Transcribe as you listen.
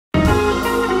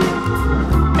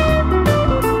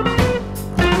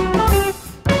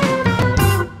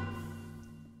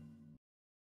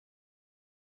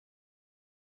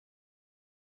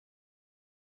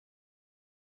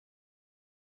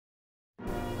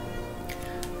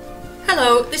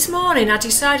Hello, this morning I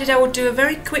decided I would do a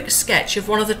very quick sketch of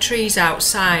one of the trees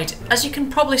outside. As you can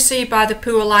probably see by the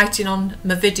poor lighting on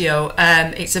my video,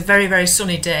 it's a very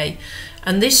sunny day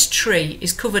and this tree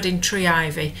is covered in tree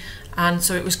ivy, and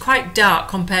so it was quite dark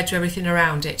compared to everything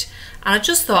around it. And I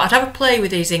just thought I'd have a play with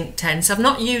these Inktense. I've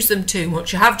not used them too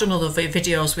much. I have done other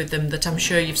videos with them that I'm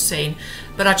sure you've seen,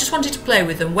 but I just wanted to play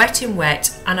with them wet in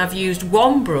wet, and I've used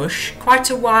one brush, quite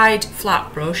a wide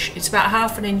flat brush. It's about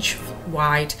 ½ an inch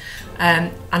wide,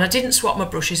 and I didn't swap my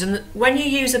brushes. And when you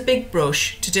use a big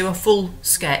brush to do a full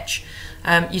sketch,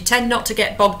 you tend not to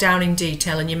get bogged down in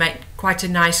detail and you make quite a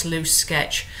nice loose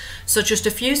sketch. So just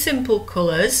a few simple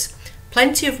colours,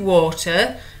 plenty of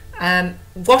water,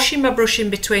 washing my brush in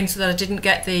between so that I didn't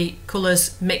get the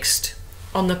colours mixed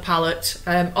on the palette,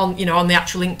 on the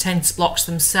actual Inktense blocks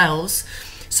themselves.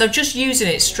 So just using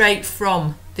it straight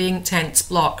from the Inktense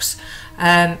blocks,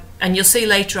 and you'll see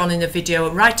later on in the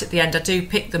video, right at the end, I do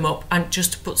pick them up and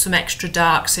just to put some extra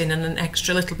darks in and an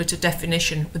extra little bit of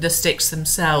definition with the sticks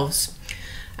themselves.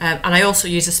 And I also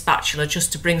use a spatula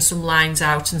just to bring some lines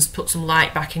out and put some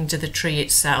light back into the tree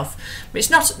itself. But it's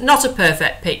not a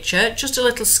perfect picture, just a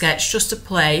little sketch, just to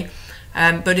play,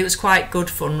 but it was quite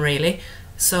good fun really.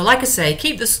 So like I say,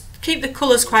 keep the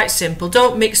colours quite simple,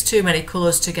 don't mix too many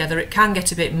colours together, it can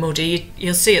get a bit muddy.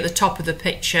 You'll see at the top of the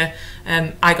picture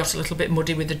I got a little bit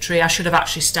muddy with the tree. I should have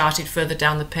actually started further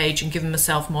down the page and given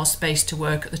myself more space to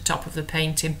work at the top of the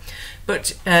painting,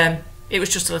 but it was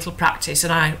just a little practice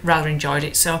and I rather enjoyed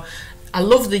it. So I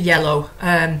love the yellow.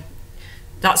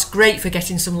 That's great for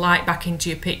getting some light back into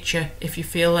your picture. If you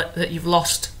feel that you've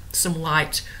lost some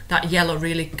light, that yellow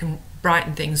really can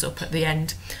brighten things up at the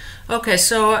end. Okay,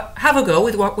 so have a go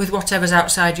with whatever's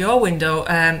outside your window.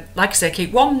 Like I say,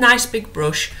 keep one nice big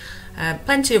brush,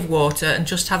 plenty of water, and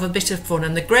just have a bit of fun.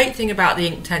 And the great thing about the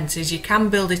Inktense is you can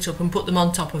build it up and put them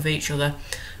on top of each other.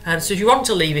 So if you want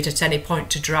to leave it at any point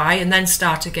to dry and then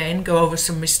start again, go over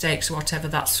some mistakes or whatever,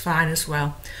 that's fine as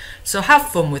well. So have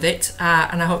fun with it,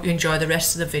 and I hope you enjoy the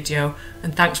rest of the video,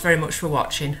 and thanks very much for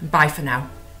watching. Bye for now.